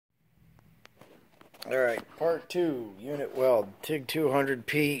Alright, part 2, unit weld,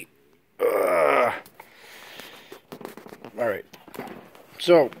 TIG200P. Alright,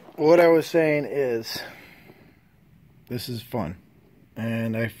 so what I was saying is, this is fun.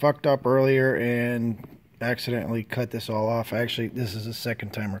 And I fucked up earlier and accidentally cut this all off. Actually, this is the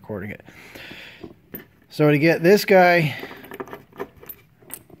second time recording it. So to get this guy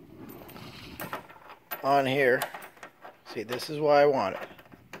on here, see, this is why I want it.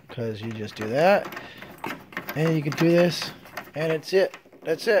 Because you just do that, and you can do this, and it's it.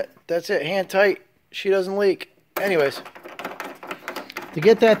 That's it. That's it. Hand tight. She doesn't leak. Anyways, to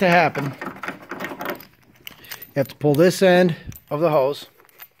get that to happen, you have to pull this end of the hose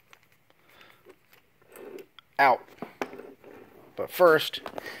out. But first,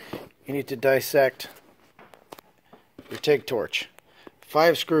 you need to dissect your TIG torch.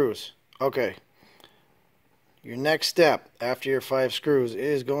 5 screws. Okay. Your next step after your 5 screws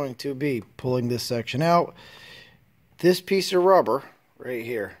is going to be pulling this section out. This piece of rubber right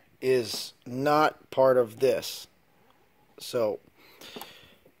here is not part of this. So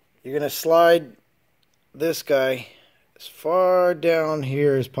you're going to slide this guy as far down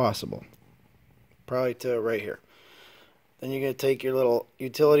here as possible. Probably to right here. Then you're going to take your little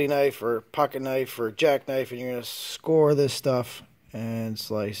utility knife or pocket knife or jackknife and you're going to score this stuff and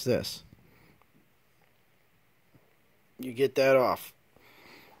slice this. You get that off.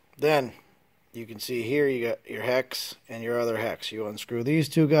 Then you can see here you got your hex and your other hex. You unscrew these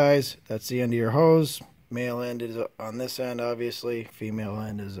two guys. That's the end of your hose. Male end is on this end, obviously. Female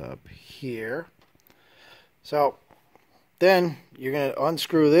end is up here. So then you're going to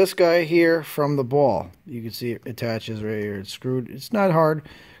unscrew this guy here from the ball. You can see it attaches right here. It's screwed. It's not hard.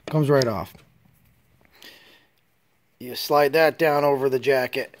 It comes right off. You slide that down over the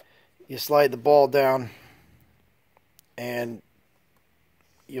jacket. You slide the ball down. And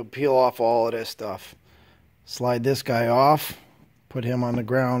you'll peel off all of this stuff. Slide this guy off. Put him on the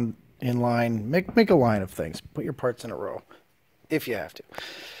ground in line. Make a line of things. Put your parts in a row. If you have to.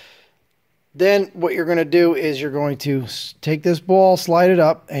 Then what you're going to do is you're going to take this ball, slide it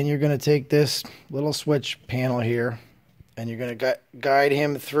up, and you're going to take this little switch panel here. And you're going to guide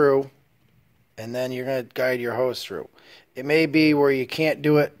him through. And then you're going to guide your hose through. It may be where you can't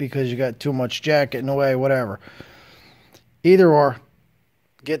do it because you got too much jacket in the way, whatever. Either or,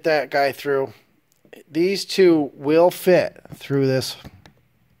 get that guy through. These two will fit through this.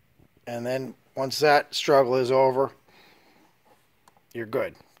 And then once that struggle is over, you're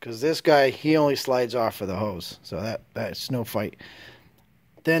good. Because this guy, he only slides off of the hose. So that's no fight.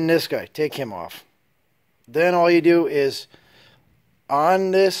 Then this guy, take him off. Then all you do is, on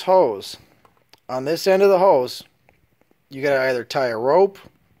this hose, on this end of the hose, you got to either tie a rope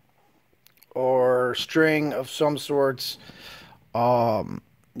or string of some sorts. You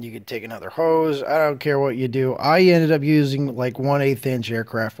could take another hose. I don't care what you do. I ended up using like 1/8 inch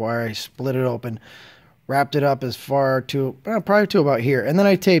aircraft wire. I split it open, wrapped it up as far to probably to about here, and then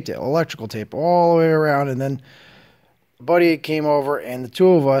I taped it, electrical tape, all the way around. And then a buddy came over, and the two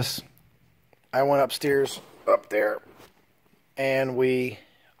of us, I went upstairs up there, and he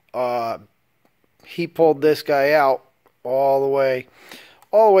pulled this guy out all the way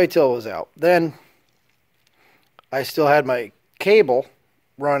till it was out. Then I still had my cable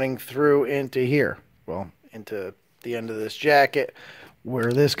running through into here. Well, into the end of this jacket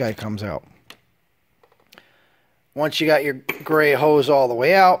where this guy comes out. Once you got your gray hose all the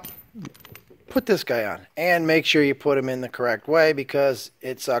way out, put this guy on. And make sure you put him in the correct way because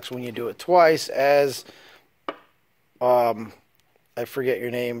it sucks when you do it twice. As, I forget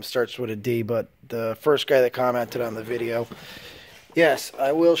your name, starts with a D, but the first guy that commented on the video. Yes,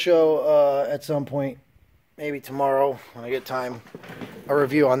 I will show at some point, maybe tomorrow when I get time, a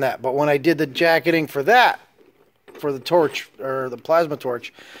review on that. But when I did the jacketing for that, for the torch, or the plasma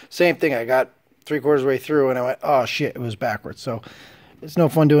torch, same thing. I got 3/4 way through and I went, oh shit, it was backwards. So it's no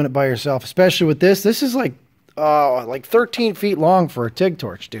fun doing it by yourself, especially with this. This is like 13 feet long for a TIG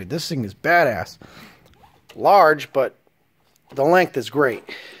torch, dude. This thing is badass. Large, but the length is great.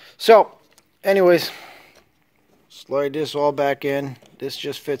 So, anyways, slide this all back in. This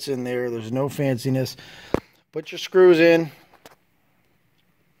just fits in there. There's no fanciness. Put your screws in.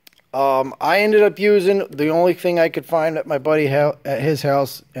 I ended up using, the only thing I could find at my buddy at his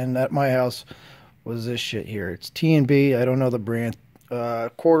house and at my house was this shit here. It's T&B. I don't know the brand.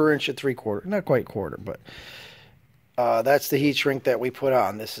 1/4 inch to 3/4. Not quite quarter, but that's the heat shrink that we put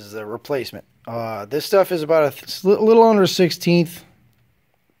on. This is the replacement. This stuff is about a little under 1/16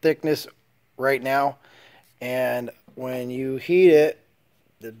 thickness right now. And when you heat it,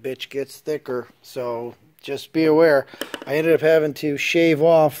 the bitch gets thicker. So just be aware. I ended up having to shave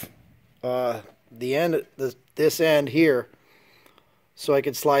off the end, this end here, so I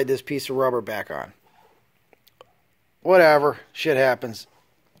could slide this piece of rubber back on. Whatever, shit happens.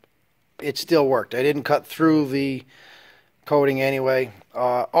 It still worked. I didn't cut through the coating anyway.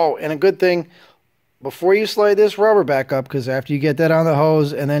 Oh, and a good thing, before you slide this rubber back up, because after you get that on the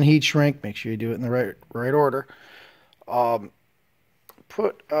hose and then heat shrink, make sure you do it in the right order. I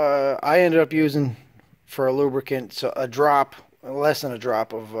ended up using for a lubricant so a drop, less than a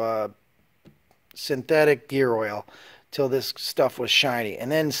drop of synthetic gear oil till this stuff was shiny, and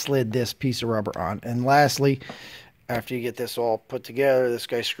then slid this piece of rubber on. And lastly, after you get this all put together, this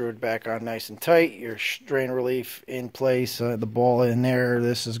guy screwed back on nice and tight, your strain relief in place, the ball in there,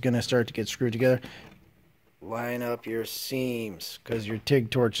 this is going to start to get screwed together. Line up your seams, because your TIG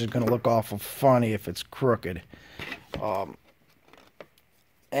torch is going to look awful funny if it's crooked.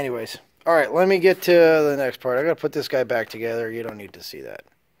 Anyways, alright, let me get to the next part. I got to put this guy back together. You don't need to see that.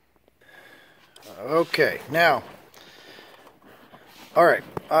 Okay, now, alright,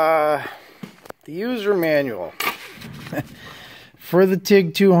 the user manual for the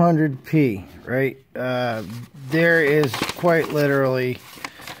TIG200P, right? There is quite literally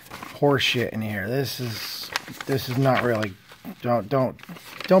horseshit in here. This is not really. Don't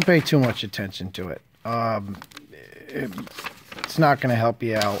pay too much attention to it. It's not going to help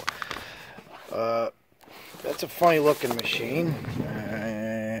you out. That's a funny looking machine.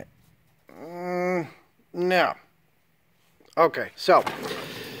 No. Okay, so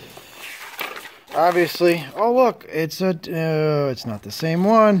obviously, oh look, it's not the same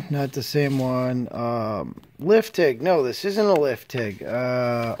one. Not the same one. Lift TIG. No, this isn't a lift TIG.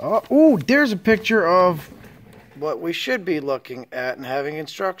 Oh, there's a picture of what we should be looking at and having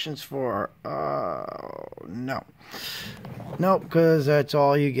instructions for. No, because that's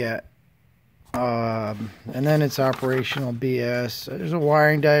all you get. And then it's operational BS. There's a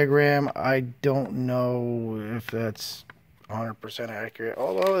wiring diagram. I don't know if that's 100% accurate,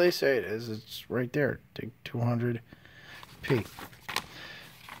 although they say it is. It's right there. TIG200P.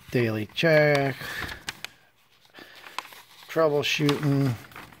 Daily check. Troubleshooting.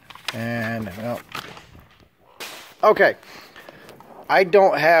 And, well. Okay. I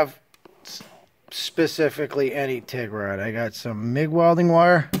don't have specifically any TIG rod. I got some MIG welding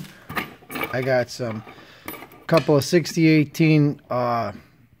wire. I got some couple of 6018 arc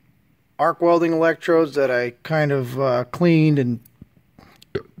welding electrodes that I kind of cleaned and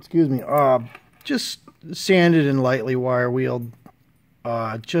just sanded and lightly wire wheeled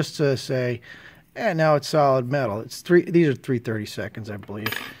just to say, now it's solid metal. These are 3/32, I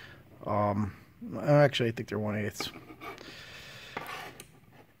believe. Actually, I think they're 1/8.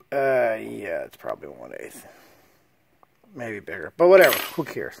 Yeah, it's probably 1/8. Maybe bigger, but whatever. Who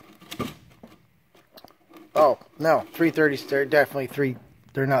cares? Oh, no, 3/30, they're definitely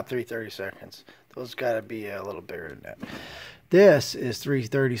they're not 3/32. Those got to be a little bigger than that. This is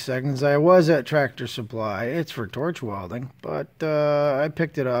 3/32. I was at Tractor Supply. It's for torch welding, but I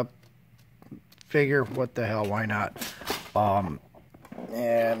picked it up. Figure, what the hell, why not?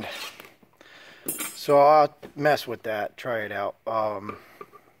 And so I'll mess with that, try it out. What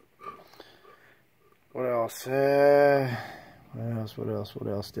else? What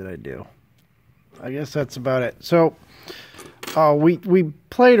else did I do? I guess that's about it. So, we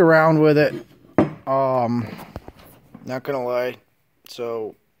played around with it. Not gonna lie.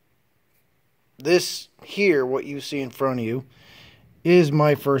 So, this here, what you see in front of you, is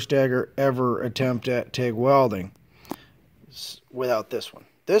my first ever attempt at TIG welding. Without this one.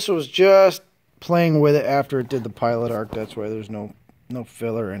 This was just playing with it after it did the pilot arc. That's why there's no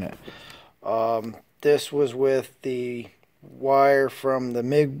filler in it. This was with the wire from the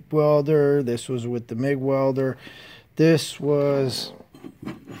MIG welder. This was with the MIG welder. This was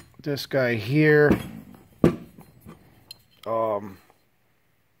this guy here.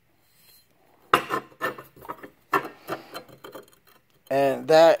 And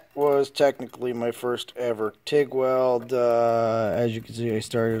that was technically my first ever TIG weld. As you can see, I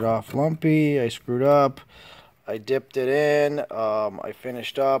started off lumpy. I screwed up. I dipped it in. I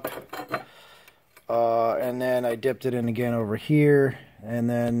finished up. And then I dipped it in again over here. And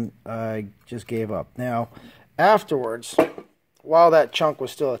then I just gave up. Now, afterwards, while that chunk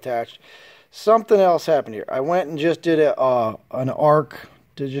was still attached, something else happened here. I went and just did an arc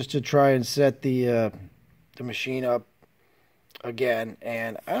to try and set the machine up again,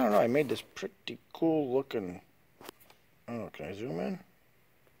 and I don't know, I made this pretty cool looking, oh, can I zoom in?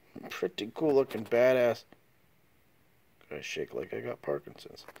 Pretty cool looking badass, I shake like I got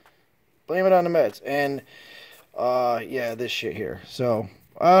Parkinson's, blame it on the meds, and yeah, this shit here. So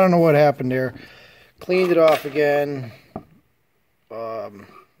I don't know what happened there, cleaned it off again,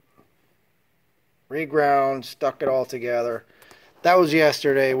 reground, stuck it all together. That was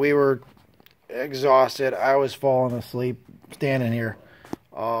yesterday. We were exhausted. I was falling asleep standing here.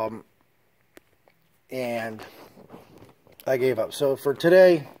 And I gave up. So for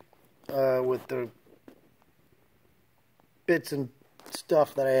today, with the bits and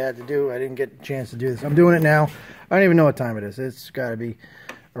stuff that I had to do, I didn't get a chance to do this. I'm doing it now. I don't even know what time it is. It's got to be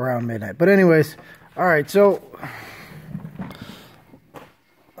around midnight. But anyways, all right, so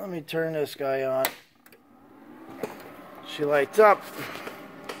let me turn this guy on. She lights up.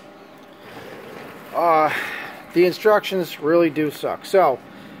 The instructions really do suck. So,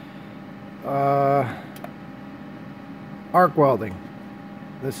 arc welding.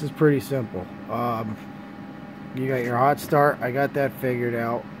 This is pretty simple. You got your hot start. I got that figured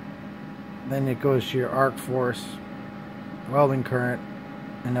out. Then it goes to your arc force, welding current,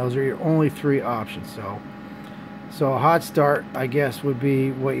 and those are your only 3 options. So a hot start, I guess, would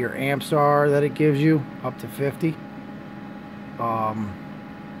be what your amps are that it gives you, up to 50.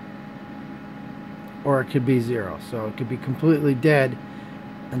 Or it could be 0. So it could be completely dead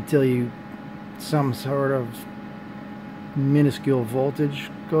until some sort of minuscule voltage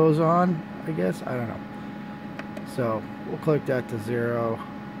goes on, I guess. I don't know. So we'll click that to 0.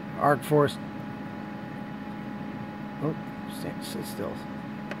 Arc force. Oh, sit still.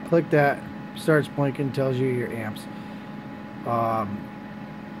 Click that. Starts blinking. Tells you your amps.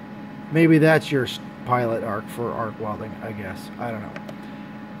 Maybe that's your pilot arc for arc welding, I guess. I don't know.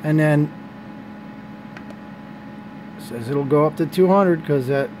 And then it says it'll go up to 200 because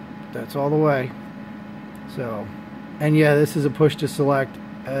that's all the way. So, and yeah, this is a push to select,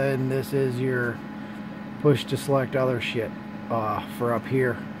 and this is your push to select other shit for up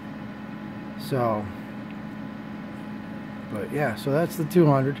here. So, but yeah, so that's the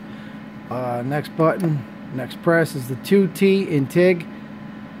 200. Next button, next press is the 2T in TIG.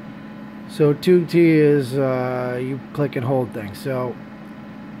 So 2T is you click and hold things. So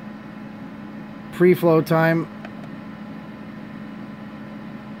pre-flow time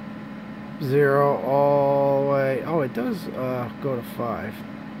 0 all the way. Oh, it does go to 5.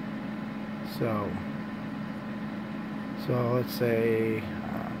 So let's say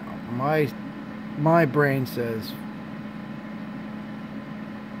my brain says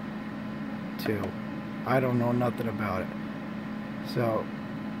 2. I don't know nothing about it. So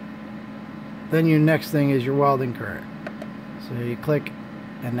then your next thing is your welding current. So you click,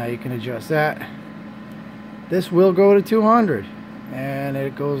 and now you can adjust that. This will go to 200, and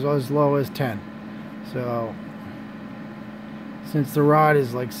it goes as low as 10. So since the rod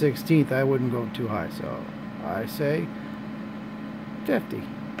is like 16th, I wouldn't go too high. So I say 50.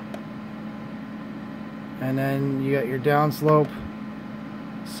 And then you got your downslope,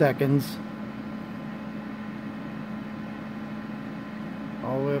 seconds,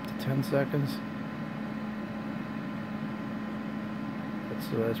 all the way up to 10 seconds.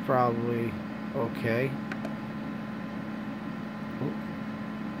 So that's probably okay. Ooh.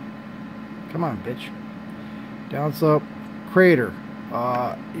 Come on, bitch. Downslope, crater.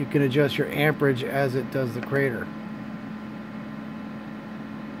 You can adjust your amperage as it does the crater.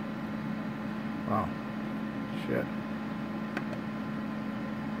 Wow. Shit.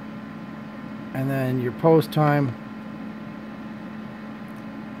 And then your post time,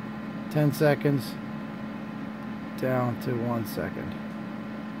 10 seconds down to 1 second.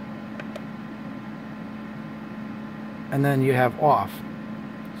 And then you have off.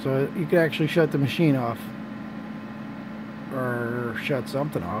 So you can actually shut the machine off. Or shut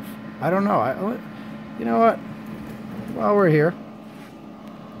something off. I don't know. You know what? While we're here,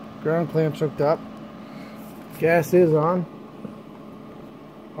 ground clamp's hooked up. Gas is on.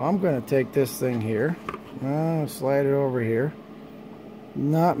 I'm going to take this thing here. Slide it over here.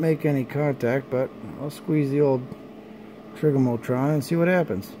 Not make any contact, but I'll squeeze the old trigamotron and see what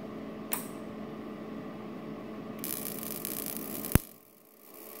happens.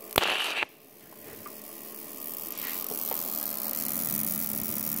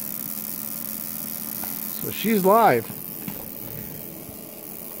 So she's live.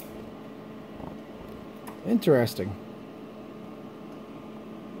 Interesting.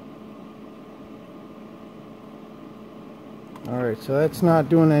 Alright, so that's not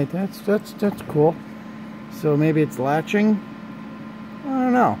doing anything. That's cool. So maybe it's latching? I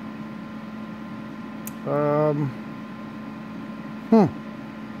don't know.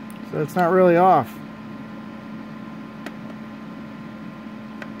 So it's not really off.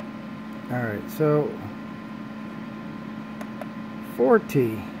 Alright, so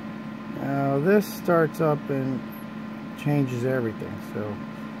 4T. Now this starts up and changes everything. So,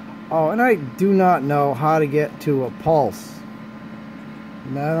 oh, and I do not know how to get to a pulse.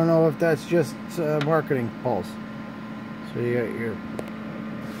 And I don't know if that's just marketing pulse. So you got your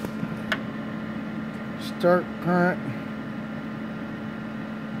start current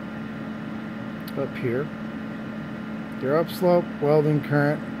up here. Your upslope welding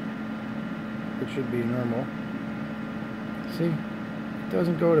current, which should be normal. See, it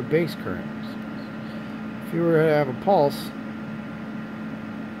doesn't go to base current. If you were to have a pulse,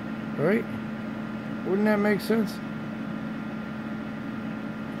 right? Wouldn't that make sense?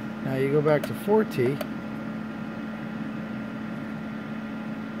 Now you go back to 4T.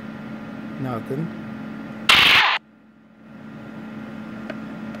 Nothing.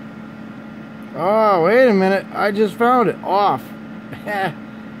 Oh, wait a minute. I just found it. Off.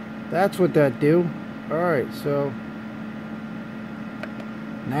 That's what that do. Alright, so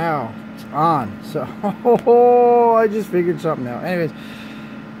now it's on. So, oh, I just figured something out. Anyways.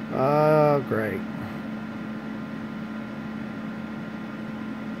 Oh, great.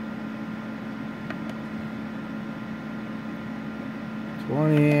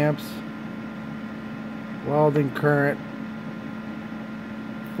 $20 amps. Welding current.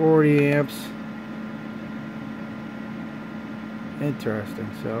 40 amps. Interesting.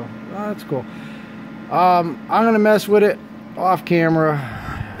 So that's cool. I'm gonna mess with it off camera.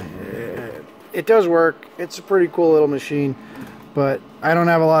 It does work. It's a pretty cool little machine, but I don't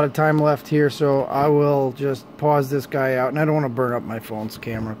have a lot of time left here, so I will just pause this guy out. And I don't want to burn up my phone's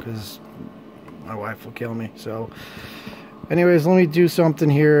camera because my wife will kill me. So anyways, let me do something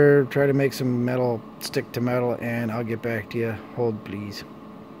here, try to make some metal stick to metal, and I'll get back to you. Hold please.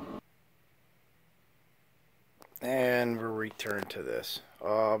 And we'll return to this.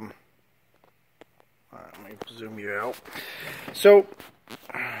 Let me zoom you out. So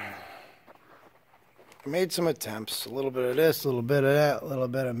I made some attempts, a little bit of this, a little bit of that, a little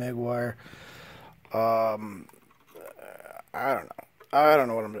bit of MIG wire. I don't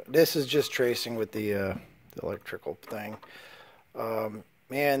know what I'm doing. This is just tracing with the electrical thing.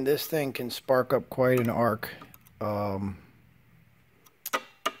 Man, this thing can spark up quite an arc.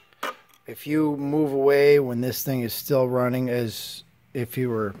 If you move away when this thing is still running, as if you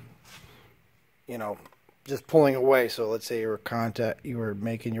were, you know, just pulling away. So let's say you were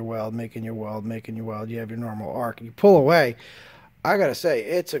making your weld, you have your normal arc, you pull away. I gotta say,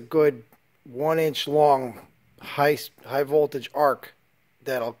 it's a good 1 inch long high voltage arc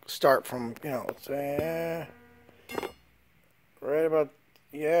that'll start from, you know, say, right about,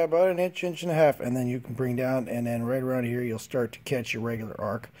 yeah, about an inch and a half, and then you can bring down, and then right around here you'll start to catch your regular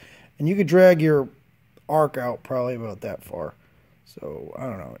arc, and you could drag your arc out probably about that far. So I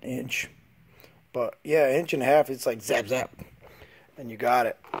don't know, an inch, but yeah, an inch and a half. It's like zap zap, and you got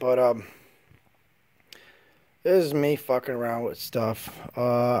it. But this is me fucking around with stuff.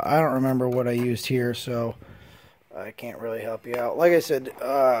 I don't remember what I used here, so I can't really help you out. Like I said,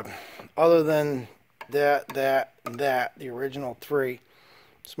 other than that, the original three,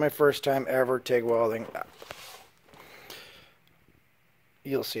 it's my first time ever TIG welding.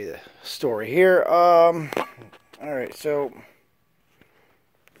 You'll see the story here. Alright, so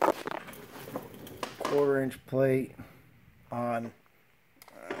 1/4 inch plate on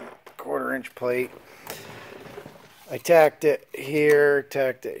 1/4 inch plate. I tacked it here,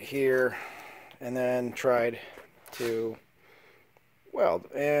 and then tried to weld.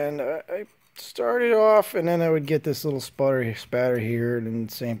 And I started off, and then I would get this little spatter here, and then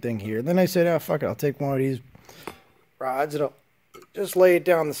same thing here. And then I said, oh, fuck it, I'll take one of these rods, and I'll just lay it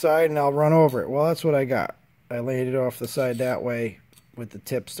down the side, and I'll run over it. Well, that's what I got. I laid it off the side that way, with the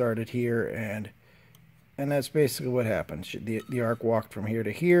tip started here, and that's basically what happened. The arc walked from here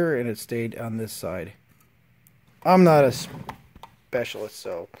to here, and it stayed on this side. I'm not a specialist,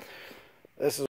 so this is